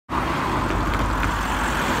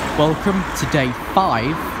Welcome to day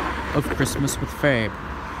 5 of Christmas with Fabe.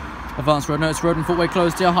 Advanced road notice: road and footway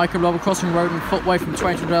closed here. Hykeham level crossing road and footway from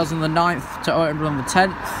 2200 on the 9th to 0800 on the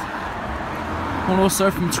 10th. And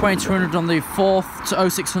also from 2200 on the 4th to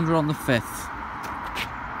 0600 on the 5th.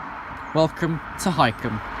 Welcome to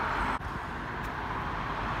Hykeham.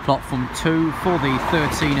 Platform 2 for the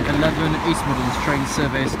 1311 East Midlands train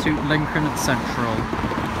service to Lincoln Central.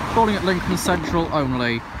 Calling at Lincoln Central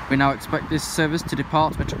only. We now expect this service to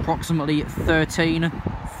depart at approximately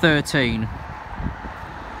 13:13.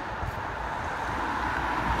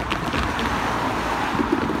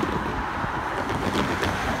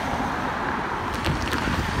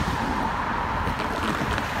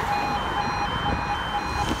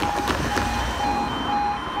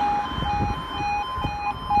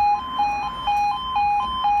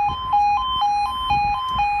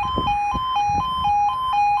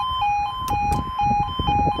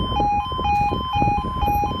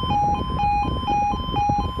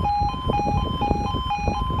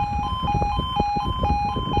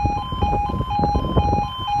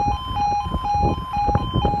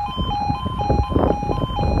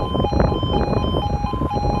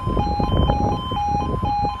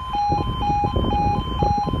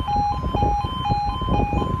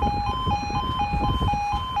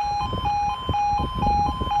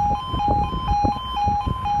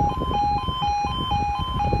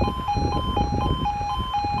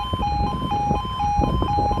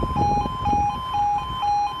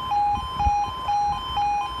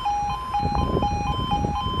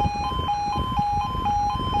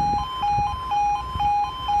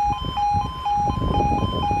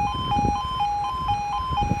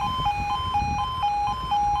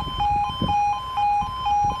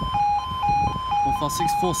 Far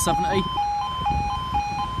 6470.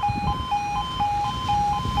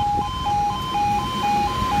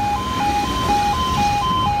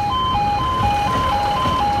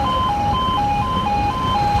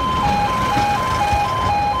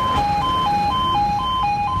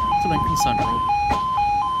 To Lincoln Central.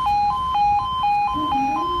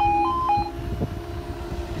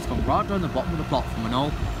 It's gone right down the bottom of the platform and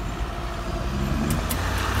all.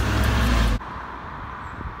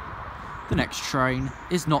 The next train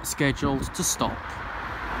is not scheduled to stop,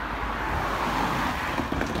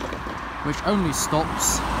 which only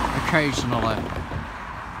stops occasionally.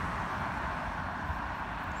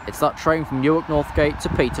 It's that train from Newark Northgate to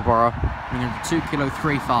Peterborough, running 2 kilo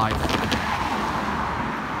 35.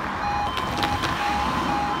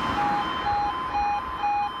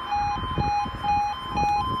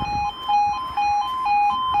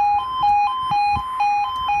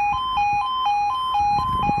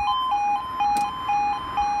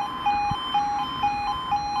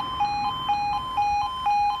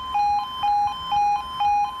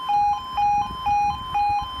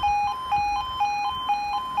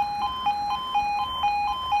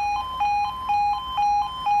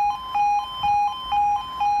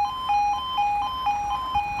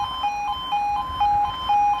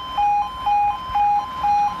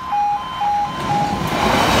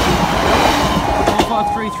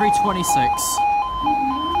 Three 326.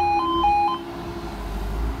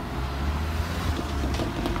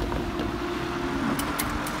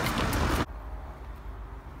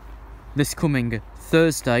 This coming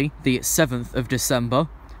Thursday, the 7th of December,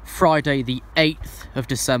 Friday, the 8th of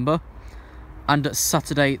December, and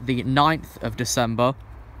Saturday, the 9th of December,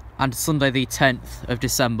 and Sunday, the 10th of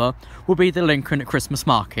December, will be the Lincoln Christmas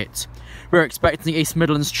Market. We're expecting the East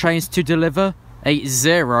Midlands trains to deliver a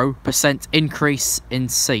 0% increase in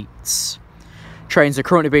seats. Trains are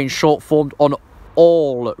currently being short-formed on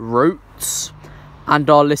all routes and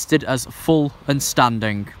are listed as full and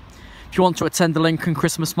standing. If you want to attend the Lincoln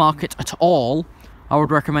Christmas Market at all, I would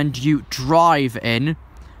recommend you drive in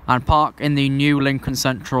and park in the new Lincoln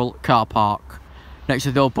Central car park next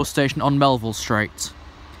to the old bus station on Melville Street.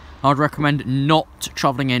 I would recommend not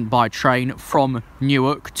travelling in by train from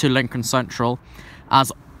Newark to Lincoln Central,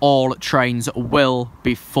 as all trains will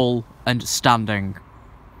be full and standing.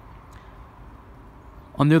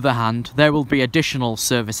 On the other hand, there will be additional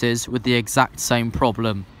services with the exact same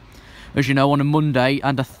problem. As you know, on a Monday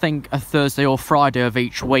and I think a Thursday or Friday of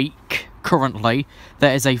each week, currently,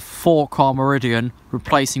 there is a 4-car Meridian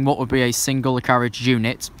replacing what would be a single carriage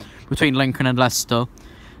unit between Lincoln and Leicester,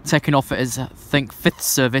 taking off as, I think, 5th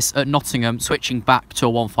service at Nottingham, switching back to a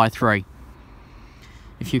 153.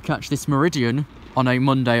 If you catch this Meridian on a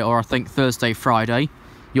Monday or I think Thursday, Friday,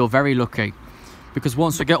 you're very lucky, because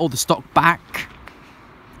once we get all the stock back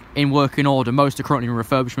in working order, most are currently in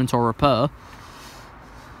refurbishment or repair,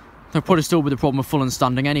 they'll probably still be the problem of full and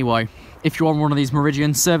standing anyway. If you're on one of these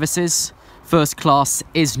Meridian services, First class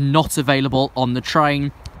is not available on the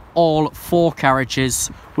train. All 4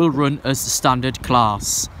 carriages will run as the standard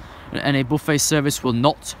class. Any buffet service will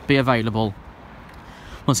not be available.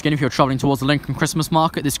 Once again, if you're travelling towards the Lincoln Christmas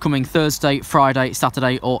market this coming Thursday, Friday,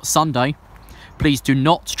 Saturday or Sunday, please do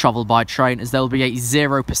not travel by train as there will be a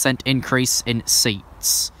 0% increase in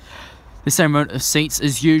seats. The same amount of seats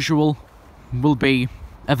as usual will be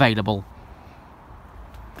available,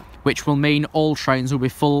 which will mean all trains will be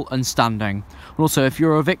full and standing. Also, if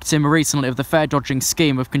you're a victim recently of the fare dodging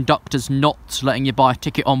scheme of conductors not letting you buy a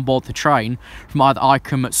ticket on board the train from either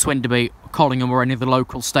Hykeham, Swinderby, Collingham or any of the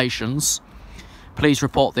local stations, please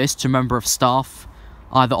report this to a member of staff,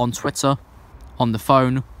 either on Twitter, on the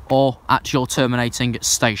phone or at your terminating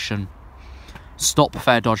station. Stop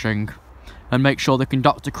fare dodging and make sure the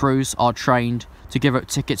conductor crews are trained to give out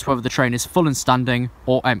tickets whether the train is full and standing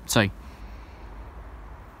or empty.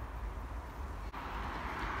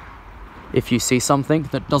 If you see something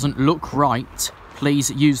that doesn't look right,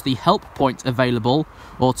 please use the help point available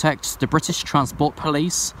or text the British Transport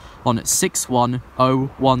Police on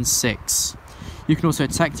 61016. You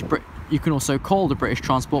can also call the British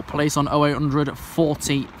Transport Police on 0800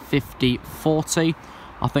 40 50 40.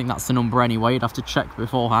 I think that's the number anyway, you'd have to check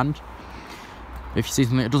beforehand. If you see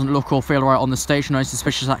something that doesn't look or feel right on the station or any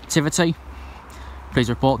suspicious activity, please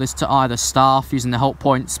report this to either staff using the help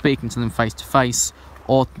point, speaking to them face to face,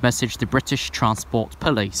 or message the British Transport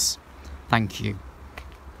Police. Thank you.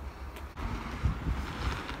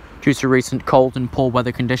 Due to recent cold and poor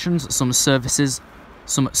weather conditions, some surfaces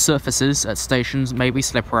at stations may be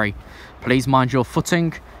slippery. Please mind your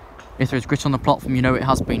footing. If there is grit on the platform, you know it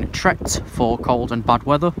has been trekked for cold and bad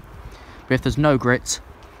weather. But if there's no grit,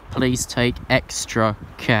 please take extra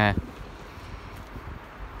care.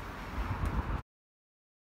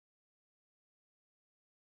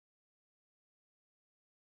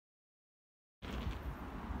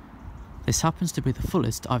 This happens to be the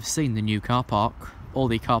fullest I've seen the new car park, or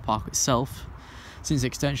the car park itself, since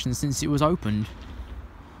extension since it was opened.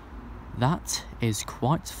 That is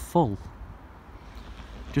quite full.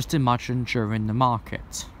 Just imagine during the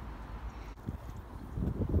market.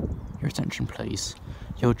 Your attention please.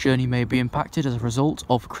 Your journey may be impacted as a result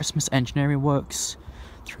of Christmas engineering works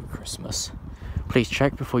through Christmas. Please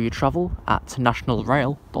check before you travel at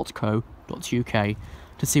nationalrail.co.uk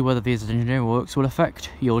to see whether these engineering works will affect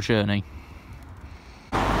your journey.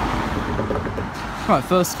 Right,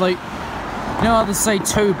 firstly, you know how they say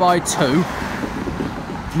 2 by 2?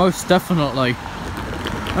 Most definitely.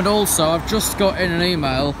 And also, I've just got in an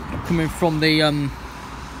email coming from the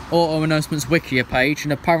Auto Announcements Wikia page,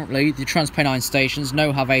 and apparently the Transpennine stations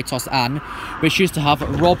now have ATOS Anne, which used to have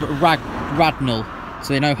Rob Radnell,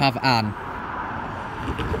 so they now have Anne.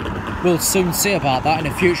 We'll soon see about that in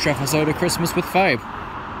a future episode of Christmas with Fabe.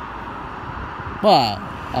 Well,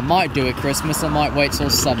 I might do it Christmas, I might wait till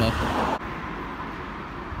summer.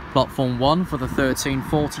 Platform 1 for the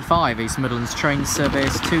 13:45 East Midlands train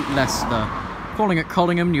service to Leicester. Calling at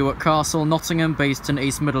Collingham, Newark Castle, Nottingham, Beeston,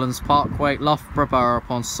 East Midlands Parkway, Loughborough,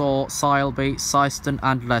 Borough-upon-Soar, Sileby, Syston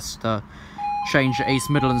and Leicester. Change at East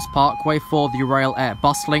Midlands Parkway for the Rail Air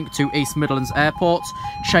bus link to East Midlands Airport.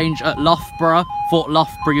 Change at Loughborough for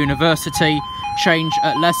Loughborough University. Change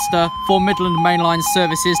at Leicester for Midland Mainline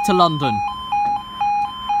services to London.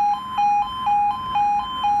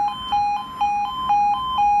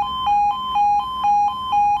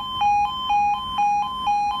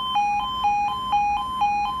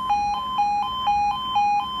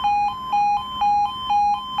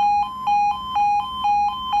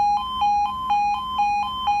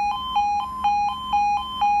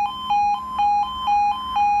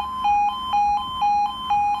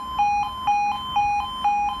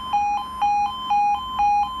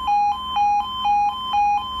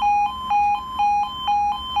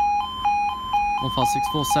 One 156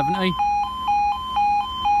 470.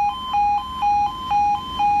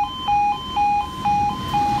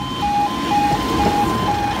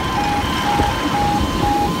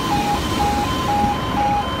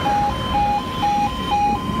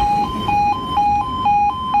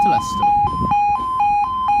 To Leicester.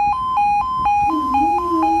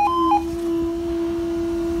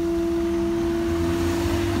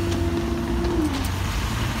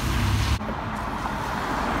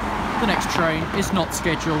 The next train is not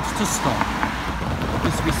scheduled to stop.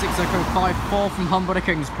 This will be 6:54 from Humber to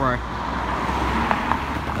Kingsbury.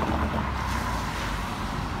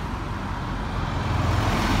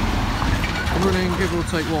 Running, give or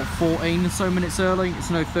take, what, 14 or so minutes early? It's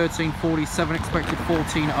now 13:47, expected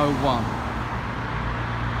 14:01.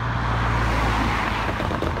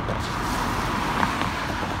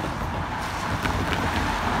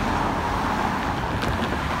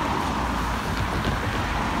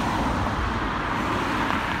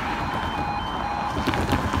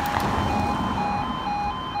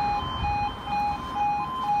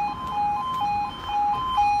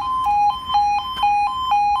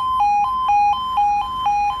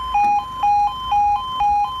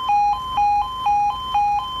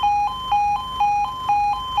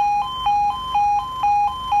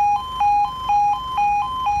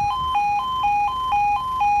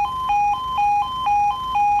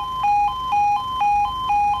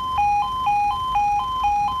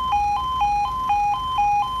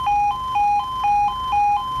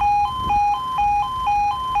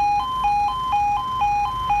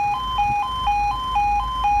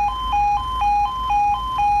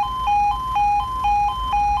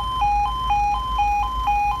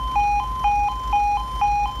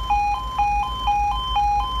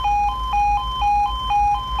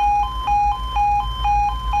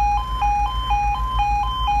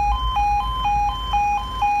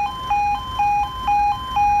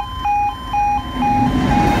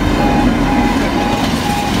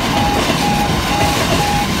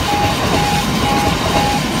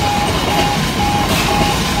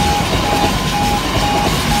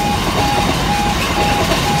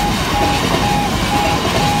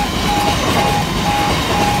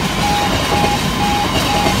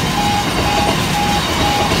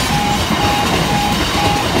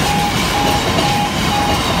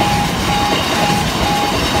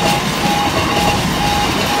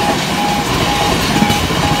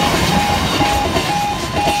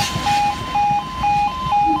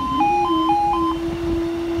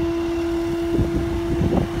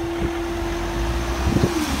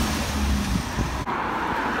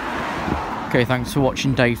 Okay, thanks for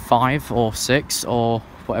watching day 5 or 6 or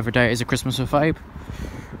whatever day it is of Christmas with Fabe.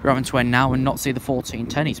 We're having to end now and not see the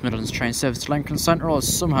 1410 East Midlands train service to Lincoln Central,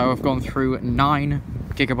 as somehow I've gone through 9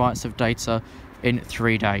 gigabytes of data in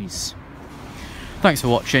 3 days. Thanks for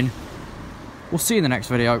watching. We'll see you in the next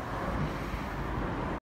video.